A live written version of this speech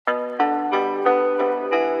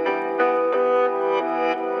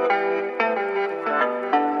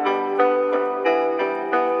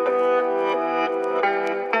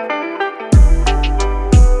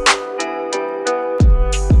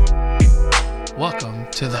Welcome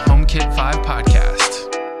to the HomeKit 5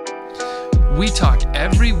 podcast. We talk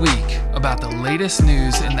every week about the latest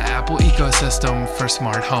news in the Apple ecosystem for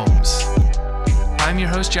smart homes. I'm your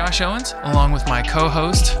host, Josh Owens, along with my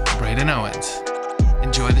co-host, Braden Owens.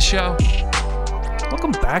 Enjoy the show.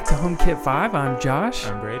 Welcome back to HomeKit 5. I'm Josh.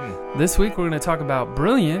 I'm Braden. This week we're going to talk about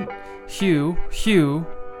Brilliant, Hue,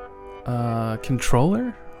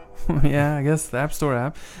 controller? Yeah, I guess the App Store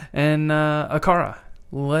app, and Aqara.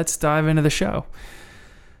 Let's dive into the show.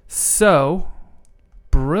 So,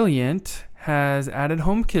 Brilliant has added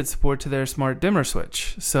HomeKit support to their smart dimmer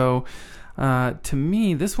switch. So, to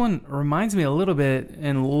me, this one reminds me a little bit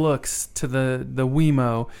in looks to the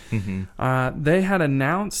Wemo. Mm-hmm. They had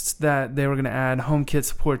announced that they were going to add HomeKit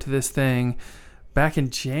support to this thing back in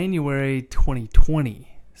January 2020.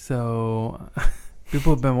 So,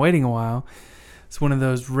 people have been waiting a while. It's one of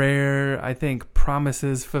those rare, I think,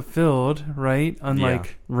 promises fulfilled, right?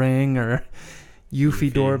 Unlike Ring or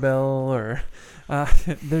Eufy doorbell or...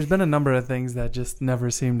 there's been a number of things that just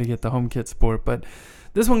never seem to get the HomeKit support, but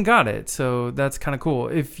this one got it, so that's kind of cool.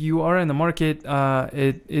 If you are in the market,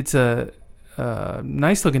 it's a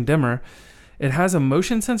nice-looking dimmer. It has a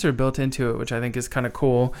motion sensor built into it, which I think is kind of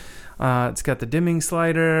cool. It's got the dimming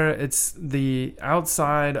slider. It's the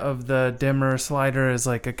outside of the dimmer slider is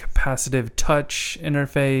like a capacitive touch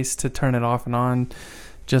interface to turn it off and on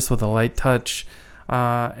just with a light touch.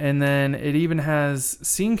 And then it even has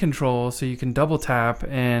scene control, so you can double tap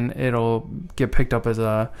and it'll get picked up as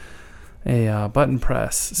a button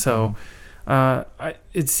press. So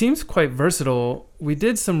it seems quite versatile. We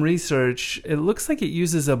did some research. It looks like it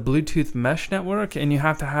uses a Bluetooth mesh network, and you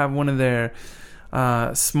have to have one of their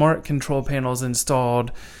smart control panels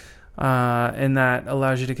installed, and that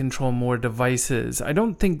allows you to control more devices. I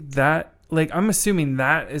don't think that, I'm assuming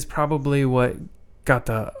that is probably what got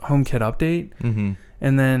the HomeKit update. Mm-hmm.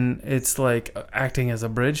 And then it's acting as a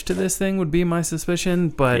bridge to this thing would be my suspicion.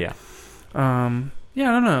 But yeah, I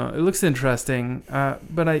don't know. It looks interesting.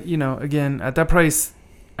 But again, at that price,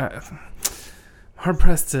 hard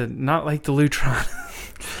pressed to not like the Lutron.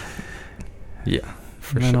 Yeah,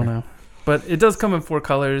 for sure. I don't know. But it does come in 4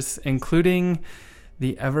 colors, including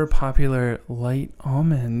the ever popular light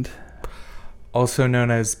almond. Also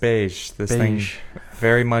known as beige. This thing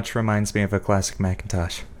very much reminds me of a classic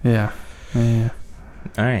Macintosh. Yeah. All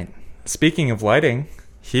right. Speaking of lighting,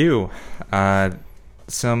 Hue.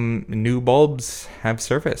 Some new bulbs have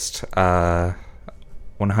surfaced.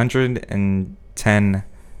 1100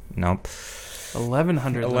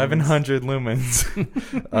 lumens.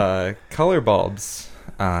 Color bulbs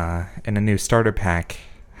in a new starter pack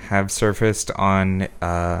have surfaced on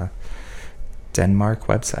Denmark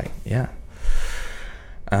website. Yeah.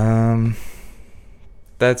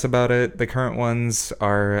 That's about it. The current ones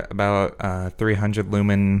are about 300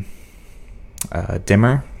 lumen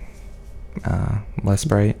dimmer. Less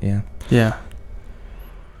bright, yeah. Yeah,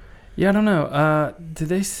 I don't know. Did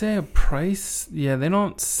they say a price? Yeah, they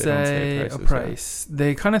don't say a price. Yeah.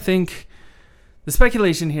 They kind of think... The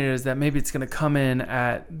speculation here is that maybe it's going to come in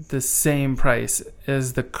at the same price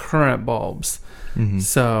as the current bulbs. Mm-hmm.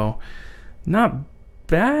 So, not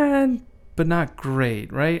bad, but not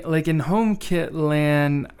great, right? In HomeKit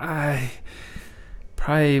land, I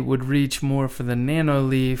probably would reach more for the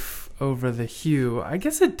Nanoleaf over the Hue. I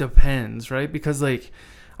guess it depends, right? Because I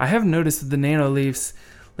have noticed with the Nanoleafs,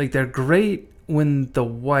 they're great when the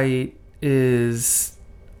white is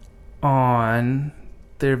on.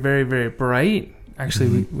 They're very, very bright. Actually,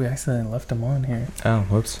 mm-hmm. we accidentally left them on here. Oh,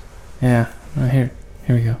 whoops. Yeah, here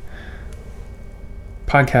we go.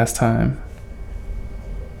 Podcast time.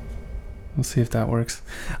 We'll see if that works.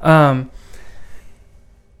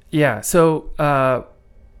 Yeah, so, I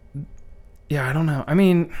don't know. I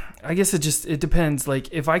mean, I guess it depends.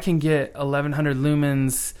 If I can get 1100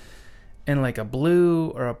 lumens in a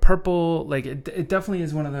blue or a purple, it definitely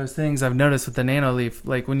is one of those things I've noticed with the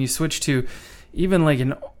Nanoleaf. When you switch to even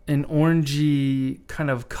an orangey kind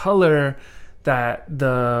of color that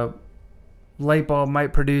the light bulb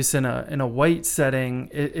might produce in a white setting,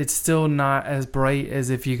 it's still not as bright as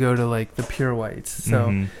if you go to the pure whites. So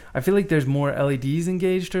mm-hmm. I feel there's more LEDs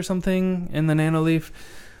engaged or something in the Nanoleaf.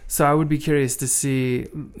 So I would be curious to see,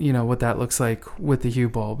 what that looks like with the Hue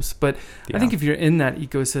bulbs. But yeah. I think if you're in that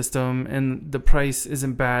ecosystem and the price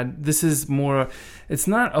isn't bad, this is more, it's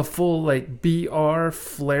not a full BR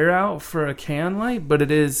flare out for a can light, but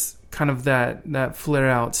it is kind of that flare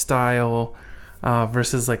out style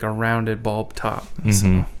versus a rounded bulb top. Mm-hmm.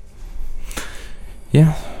 So.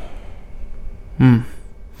 Yeah.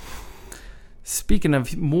 Speaking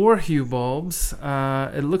of more Hue bulbs,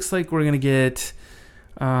 it looks like we're going to get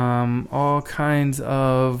all kinds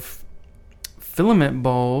of filament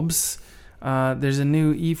bulbs. There's a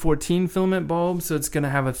new E14 filament bulb, so it's going to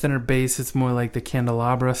have a thinner base. It's more like the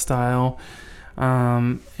candelabra style.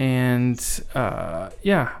 Yeah,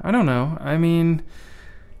 I don't know. I mean,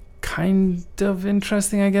 kind of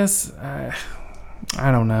interesting, I guess. I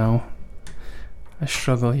don't know. I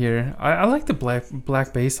struggle here. I like the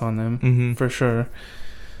black base on them for sure.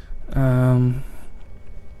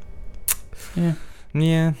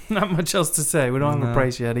 Yeah, not much else to say. We don't have a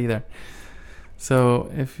price yet either. So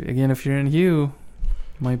if you're in Hue,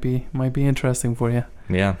 might be interesting for you.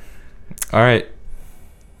 Yeah. All right.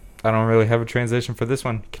 I don't really have a transition for this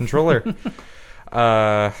one. Controller.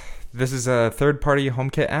 This is a third-party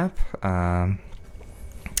HomeKit app.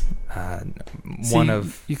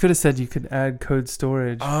 You could have said you could add code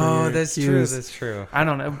storage. Oh, that's true. That's true. I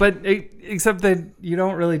don't know, but except that you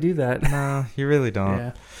don't really do that. No, you really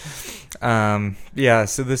don't. Yeah.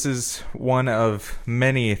 So this is one of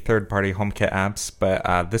many third-party HomeKit apps,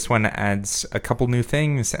 but this one adds a couple new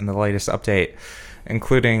things in the latest update,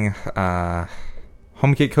 including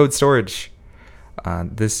HomeKit code storage.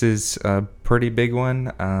 This is a pretty big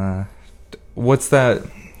one. What's that?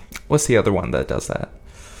 What's the other one that does that?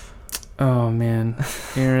 Oh man,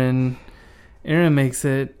 Aaron makes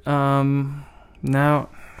it. Now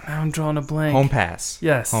I'm drawing a blank. HomePass.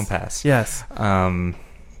 Yes. HomePass. Yes.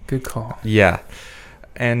 Good call. Yeah,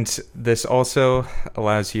 and this also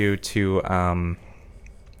allows you to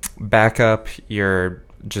back up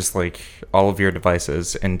all of your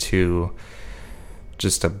devices into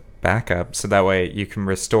just a backup, so that way you can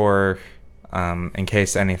restore in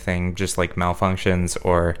case anything just like malfunctions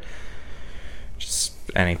or just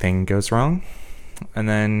anything goes wrong. And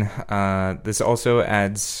then this also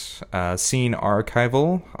adds scene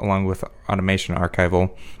archival along with automation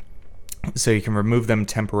archival, so you can remove them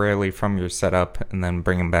temporarily from your setup and then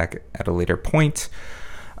bring them back at a later point.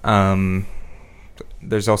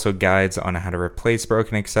 There's also guides on how to replace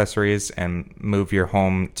broken accessories and move your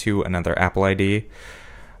home to another Apple ID.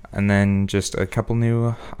 And then just a couple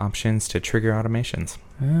new options to trigger automations.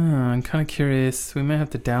 I'm kind of curious. We may have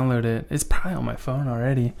to download it. It's probably on my phone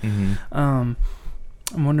already. I'm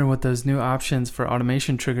wondering what those new options for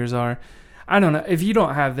automation triggers are. I don't know. If you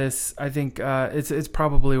don't have this, I think it's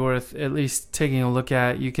probably worth at least taking a look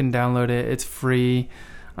at. You can download it. It's free.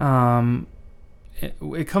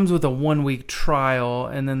 It comes with a 1-week trial,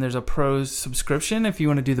 and then there's a pro subscription if you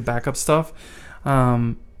want to do the backup stuff.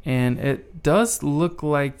 And it does look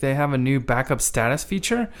like they have a new backup status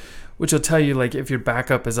feature, which will tell you like if your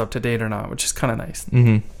backup is up to date or not, which is kind of nice.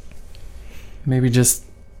 Maybe just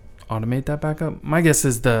automate that backup. My guess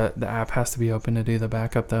is the app has to be open to do the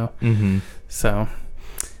backup though. So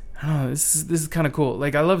I don't know, this is kind of cool.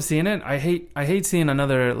 Like I love seeing it. I hate seeing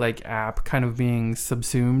another like app kind of being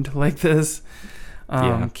subsumed like this,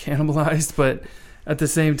 cannibalized. But at the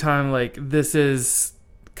same time, like this is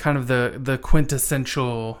kind of the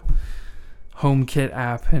quintessential HomeKit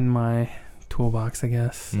app in my toolbox, I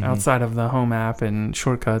guess, outside of the home app and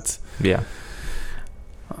shortcuts. Yeah.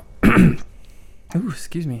 Ooh,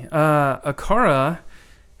 excuse me. Aqara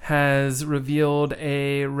has revealed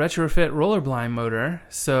a retrofit roller blind motor.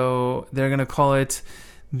 So they're going to call it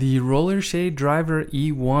the Roller Shade Driver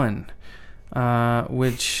E1,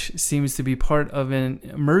 which seems to be part of an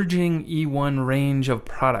emerging E1 range of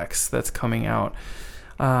products that's coming out.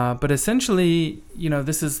 But essentially,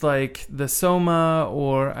 this is like the Soma,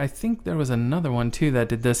 or I think there was another one too that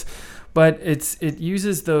did this. But it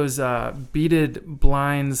uses those beaded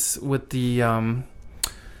blinds with the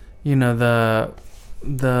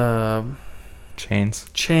the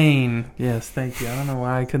chain. Yes, thank you. I don't know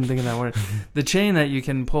why I couldn't think of that word. The chain that you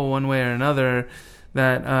can pull one way or another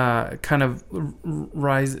that kind of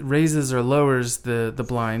raises or lowers the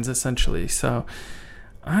blinds essentially. So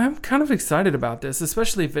I'm kind of excited about this,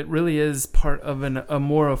 especially if it really is part of a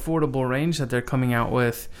more affordable range that they're coming out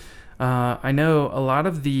with. I know a lot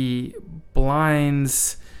of the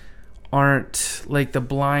blinds aren't like the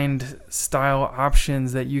blind style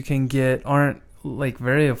options that you can get aren't like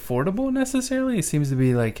very affordable necessarily. It seems to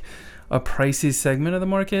be like a pricey segment of the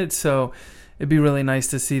market. So it'd be really nice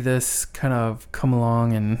to see this kind of come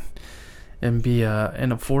along and be an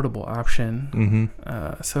affordable option.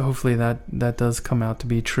 So hopefully that does come out to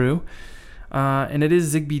be true. And it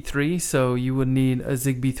is Zigbee 3, so you would need a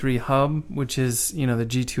Zigbee 3 hub, which is, the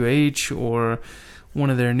G2H or one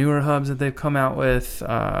of their newer hubs that they've come out with.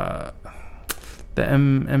 The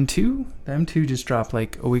M2? The M2 just dropped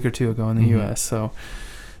like a week or two ago in the US, so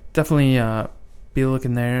definitely be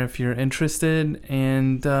looking there if you're interested.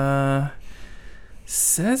 And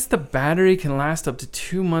says the battery can last up to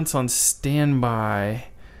 2 months on standby,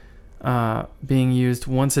 being used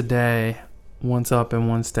once a day once up and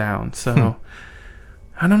once down. So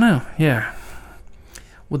I don't know. Yeah.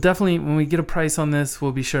 We'll definitely, when we get a price on this,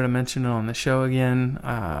 we'll be sure to mention it on the show again.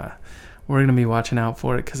 We're going to be watching out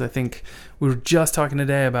for it because I think we were just talking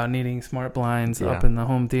today about needing smart blinds up in the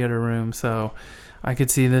home theater room. So I could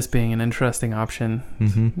see this being an interesting option.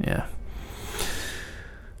 Mm-hmm. Yeah.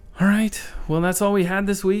 All right. Well, that's all we had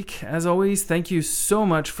this week. As always, thank you so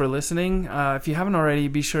much for listening. If you haven't already,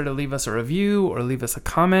 be sure to leave us a review or leave us a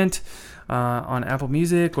comment on Apple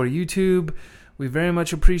Music or YouTube. We very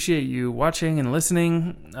much appreciate you watching and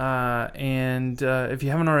listening. And if you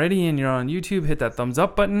haven't already and you're on YouTube, hit that thumbs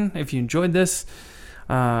up button if you enjoyed this.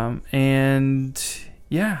 And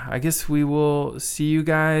yeah, I guess we will see you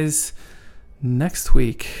guys next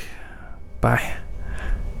week. Bye.